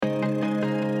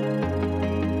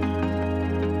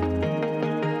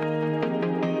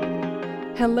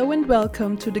Hello and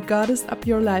welcome to the Goddess Up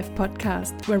Your Life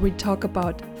podcast, where we talk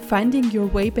about finding your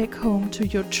way back home to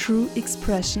your true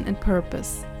expression and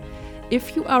purpose.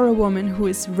 If you are a woman who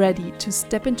is ready to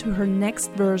step into her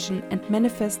next version and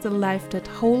manifest a life that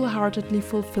wholeheartedly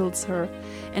fulfills her,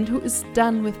 and who is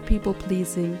done with people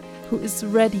pleasing, who is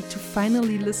ready to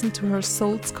finally listen to her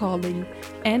soul's calling,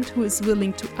 and who is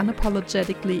willing to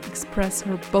unapologetically express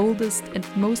her boldest and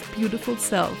most beautiful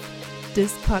self,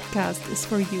 this podcast is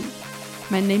for you.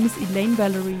 My name is Elaine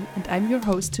Valerie and I'm your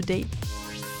host today.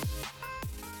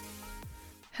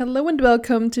 Hello and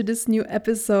welcome to this new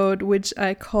episode, which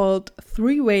I called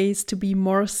 3 Ways to Be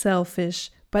More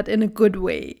Selfish, but in a good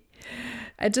way.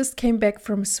 I just came back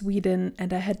from Sweden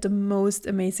and I had the most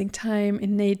amazing time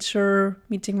in nature,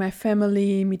 meeting my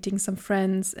family, meeting some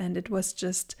friends, and it was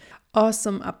just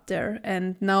awesome up there.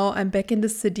 And now I'm back in the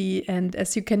city, and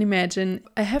as you can imagine,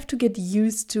 I have to get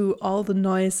used to all the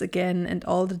noise again and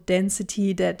all the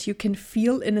density that you can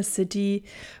feel in a city,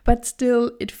 but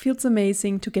still it feels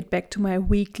amazing to get back to my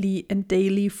weekly and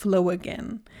daily flow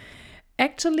again.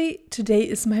 Actually, today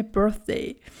is my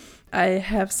birthday. I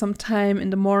have some time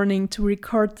in the morning to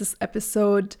record this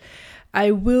episode.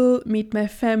 I will meet my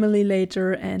family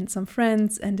later and some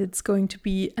friends, and it's going to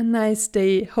be a nice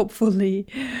day, hopefully.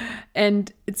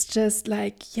 And it's just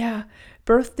like,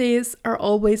 birthdays are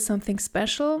always something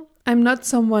special. I'm not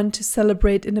someone to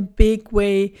celebrate in a big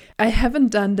way. I haven't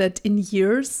done that in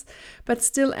years, but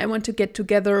still I want to get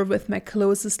together with my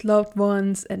closest loved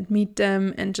ones and meet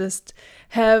them and just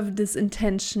have this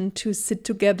intention to sit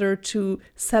together to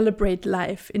celebrate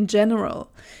life in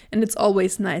general. And it's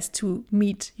always nice to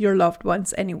meet your loved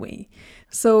ones anyway.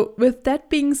 So with that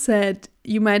being said,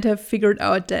 you might have figured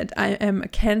out that I am a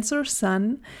Cancer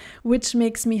sun, which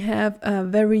makes me have a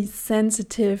very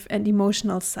sensitive and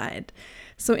emotional side.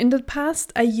 So in the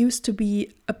past, I used to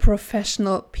be a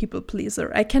professional people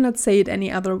pleaser. I cannot say it any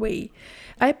other way.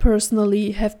 I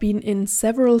personally have been in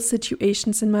several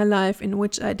situations in my life in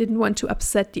which I didn't want to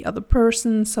upset the other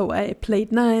person, so I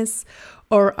played nice,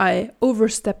 or I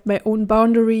overstepped my own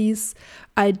boundaries.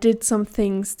 I did some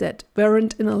things that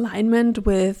weren't in alignment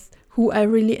with who I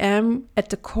really am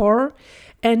at the core.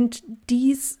 And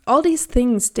all these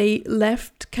things, they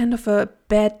left kind of a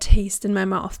bad taste in my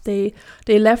mouth. They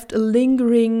left a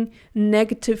lingering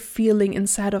negative feeling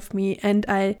inside of me. And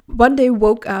I one day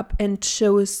woke up and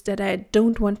chose that I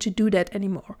don't want to do that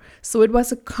anymore. So it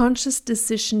was a conscious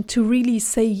decision to really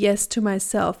say yes to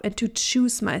myself and to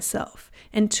choose myself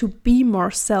and to be more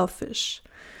selfish.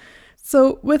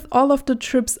 So with all of the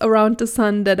trips around the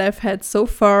sun that I've had so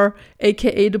far,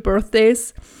 aka the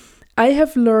birthdays, I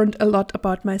have learned a lot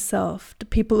about myself, the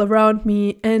people around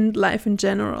me, and life in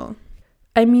general.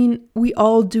 I mean, we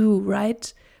all do,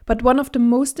 right? But one of the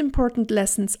most important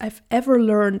lessons I've ever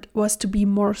learned was to be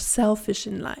more selfish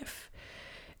in life.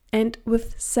 And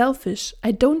with selfish,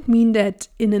 I don't mean that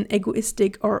in an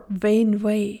egoistic or vain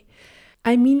way.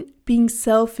 I mean being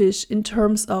selfish in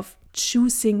terms of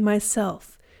choosing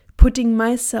myself, putting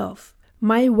myself,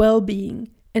 my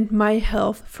well-being, and my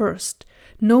health first,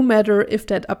 no matter if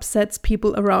that upsets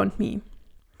people around me.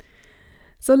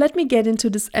 So let me get into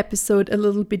this episode a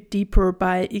little bit deeper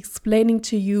by explaining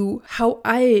to you how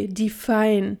I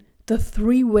define the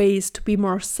 3 ways to be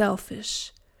more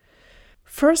selfish.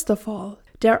 First of all,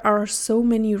 there are so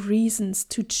many reasons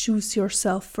to choose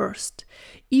yourself first,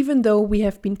 even though we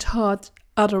have been taught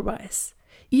otherwise.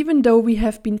 Even though we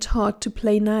have been taught to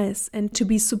play nice and to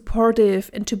be supportive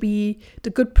and to be the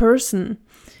good person,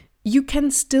 you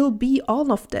can still be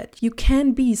all of that. You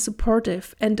can be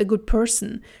supportive and a good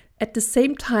person at the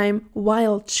same time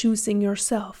while choosing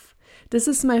yourself. This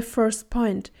is my first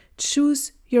point.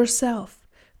 Choose yourself.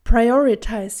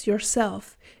 Prioritize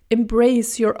yourself.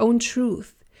 Embrace your own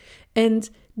truth. And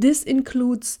this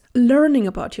includes learning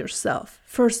about yourself.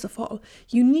 First of all,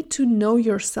 you need to know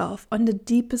yourself on the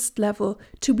deepest level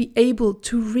to be able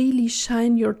to really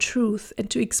shine your truth and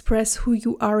to express who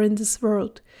you are in this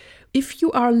world. If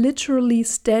you are literally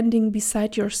standing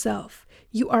beside yourself,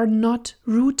 you are not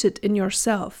rooted in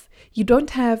yourself. You don't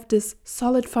have this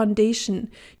solid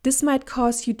foundation. This might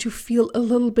cause you to feel a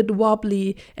little bit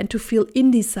wobbly and to feel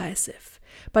indecisive.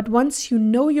 But once you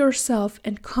know yourself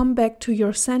and come back to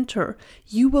your center,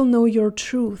 you will know your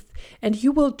truth and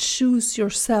you will choose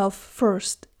yourself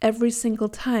first every single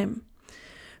time.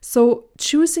 So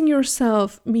choosing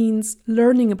yourself means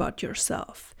learning about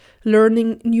yourself,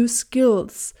 learning new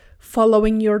skills,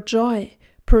 following your joy,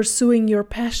 pursuing your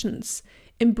passions,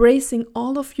 embracing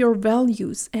all of your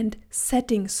values and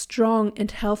setting strong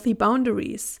and healthy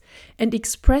boundaries, and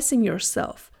expressing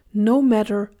yourself no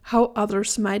matter how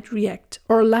others might react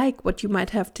or like what you might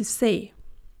have to say.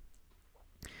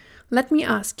 Let me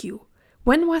ask you,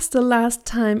 when was the last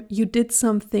time you did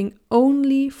something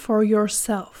only for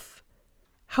yourself?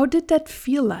 How did that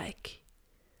feel like?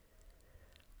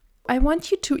 I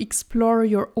want you to explore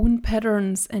your own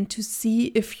patterns and to see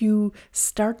if you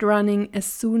start running as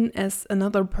soon as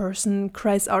another person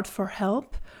cries out for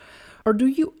help. Or do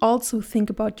you also think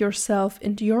about yourself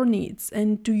and your needs?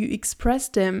 And do you express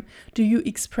them? Do you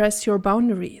express your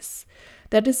boundaries?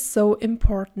 That is so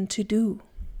important to do.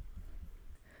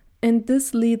 And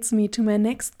this leads me to my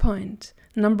next point.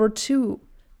 Number 2,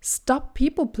 stop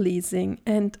people pleasing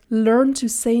and learn to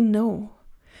say no.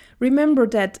 Remember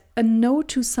that a no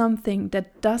to something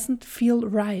that doesn't feel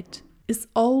right is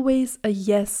always a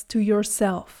yes to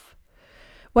yourself.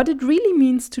 What it really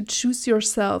means to choose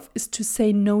yourself is to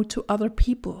say no to other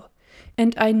people.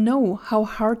 And I know how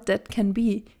hard that can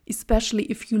be, especially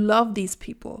if you love these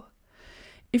people.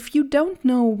 If you don't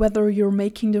know whether you're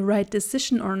making the right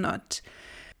decision or not,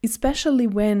 especially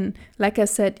when, like I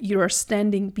said, you are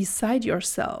standing beside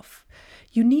yourself,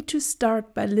 you need to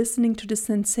start by listening to the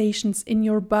sensations in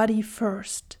your body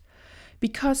first.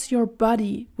 Because your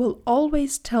body will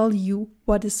always tell you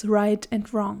what is right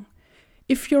and wrong.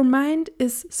 If your mind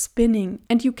is spinning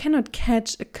and you cannot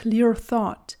catch a clear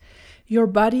thought, your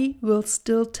body will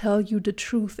still tell you the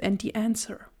truth and the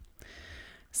answer.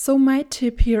 So my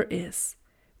tip here is,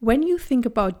 when you think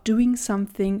about doing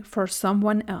something for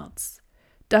someone else,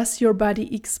 does your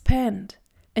body expand?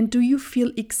 And do you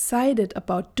feel excited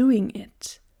about doing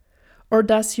it? Or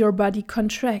does your body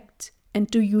contract? And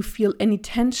do you feel any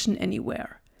tension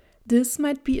anywhere? This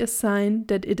might be a sign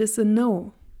that it is a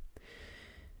no.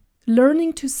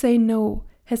 Learning to say no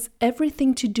has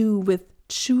everything to do with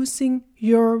choosing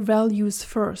your values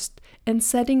first and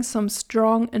setting some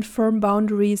strong and firm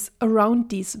boundaries around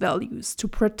these values to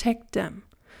protect them.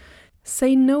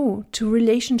 Say no to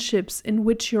relationships in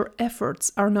which your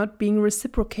efforts are not being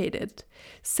reciprocated.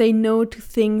 Say no to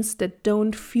things that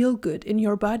don't feel good in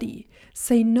your body.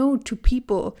 Say no to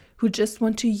people who just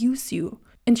want to use you.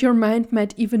 And your mind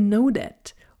might even know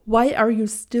that. Why are you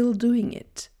still doing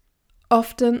it?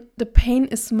 Often, the pain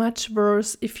is much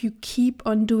worse if you keep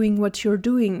on doing what you're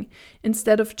doing,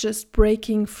 instead of just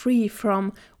breaking free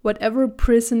from whatever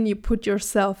prison you put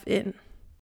yourself in.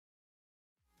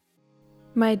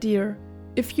 My dear,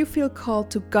 if you feel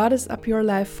called to goddess up your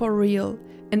life for real,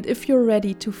 and if you're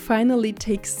ready to finally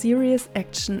take serious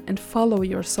action and follow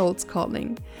your soul's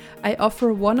calling, I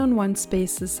offer one-on-one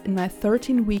spaces in my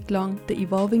 13-week-long The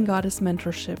Evolving Goddess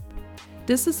Mentorship.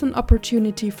 This is an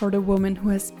opportunity for the woman who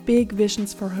has big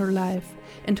visions for her life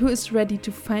and who is ready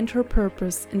to find her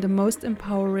purpose in the most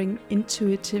empowering,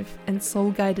 intuitive, and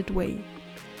soul-guided way.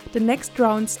 The next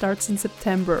round starts in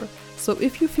September, so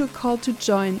if you feel called to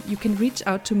join, you can reach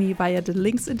out to me via the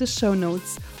links in the show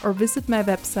notes or visit my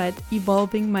website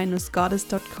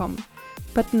evolving-goddess.com.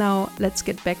 But now, let's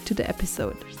get back to the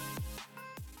episode.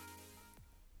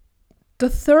 The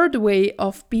third way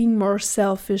of being more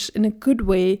selfish in a good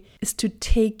way is to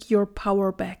take your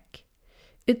power back.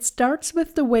 It starts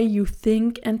with the way you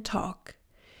think and talk.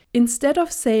 Instead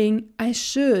of saying, I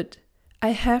should, I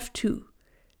have to,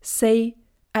 say,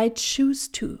 I choose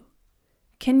to.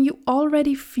 Can you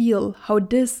already feel how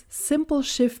this simple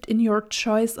shift in your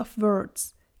choice of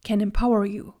words can empower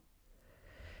you?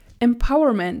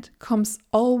 Empowerment comes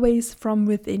always from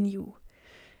within you.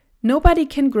 Nobody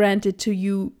can grant it to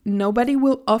you, nobody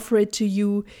will offer it to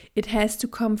you, it has to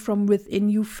come from within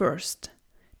you first.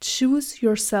 Choose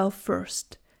yourself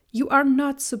first. You are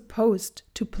not supposed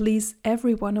to please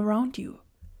everyone around you.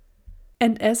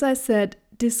 And as I said,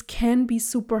 this can be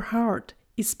super hard,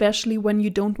 especially when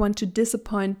you don't want to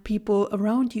disappoint people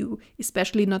around you,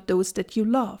 especially not those that you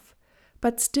love.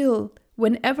 But still,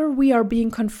 whenever we are being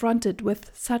confronted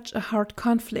with such a hard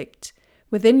conflict,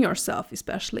 within yourself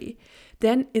especially,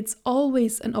 then it's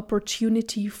always an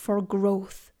opportunity for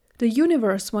growth. The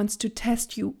universe wants to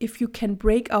test you if you can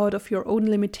break out of your own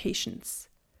limitations.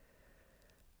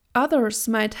 Others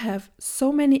might have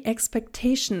so many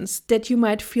expectations that you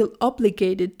might feel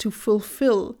obligated to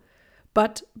fulfill,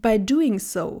 but by doing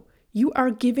so, you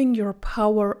are giving your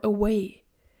power away.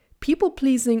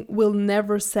 People-pleasing will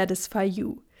never satisfy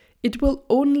you. It will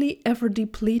only ever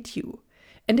deplete you.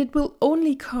 And it will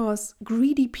only cause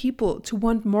greedy people to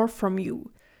want more from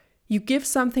you. You give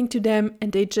something to them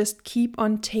and they just keep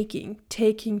on taking.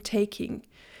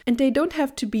 And they don't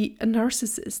have to be a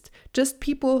narcissist, just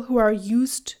people who are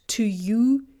used to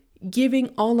you giving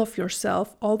all of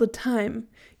yourself all the time,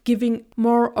 giving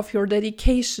more of your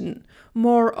dedication,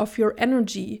 more of your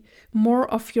energy, more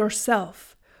of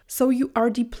yourself. So you are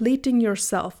depleting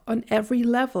yourself on every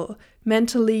level,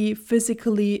 mentally,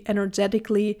 physically,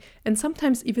 energetically, and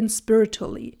sometimes even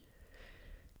spiritually.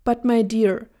 But my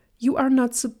dear, you are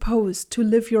not supposed to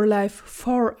live your life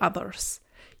for others.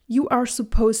 You are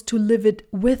supposed to live it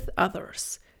with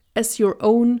others, as your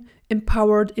own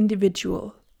empowered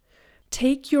individual.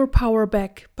 Take your power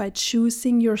back by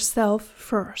choosing yourself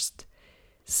first.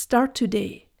 Start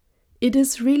today. It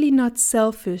is really not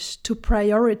selfish to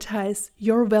prioritize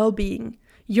your well-being,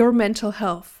 your mental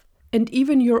health, and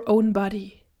even your own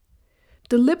body.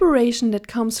 The liberation that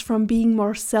comes from being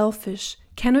more selfish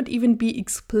cannot even be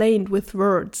explained with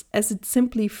words, as it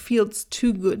simply feels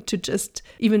too good to just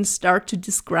even start to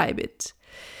describe it.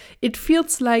 It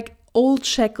feels like old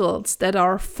shackles that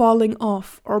are falling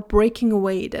off or breaking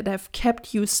away that have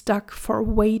kept you stuck for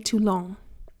way too long.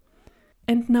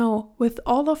 And now, with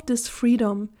all of this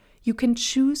freedom, you can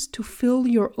choose to fill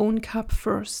your own cup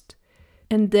first.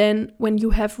 And then, when you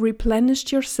have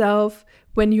replenished yourself,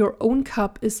 when your own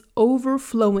cup is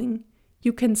overflowing,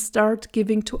 you can start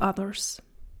giving to others.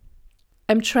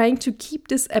 I'm trying to keep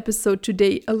this episode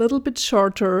today a little bit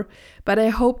shorter, but I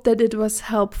hope that it was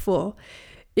helpful.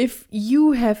 If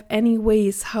you have any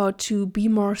ways how to be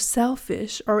more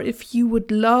selfish, or if you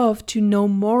would love to know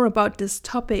more about this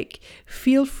topic,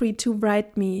 feel free to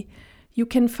write me. You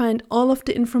can find all of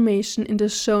the information in the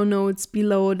show notes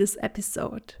below this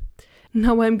episode.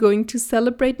 Now I'm going to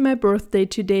celebrate my birthday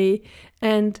today,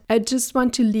 and I just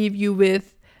want to leave you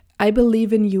with, I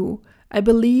believe in you. I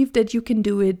believe that you can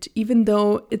do it, even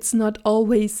though it's not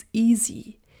always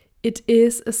easy. It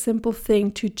is a simple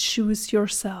thing to choose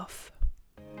yourself.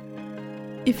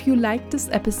 If you liked this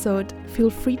episode, feel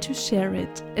free to share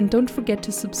it, and don't forget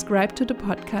to subscribe to the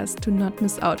podcast to not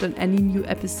miss out on any new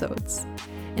episodes.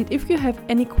 And if you have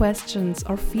any questions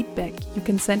or feedback, you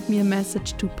can send me a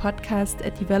message to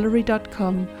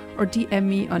podcast@valerie.com or DM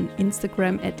me on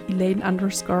Instagram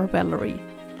 @Elaine_Valerie.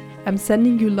 I'm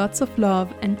sending you lots of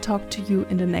love and talk to you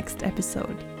in the next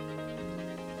episode.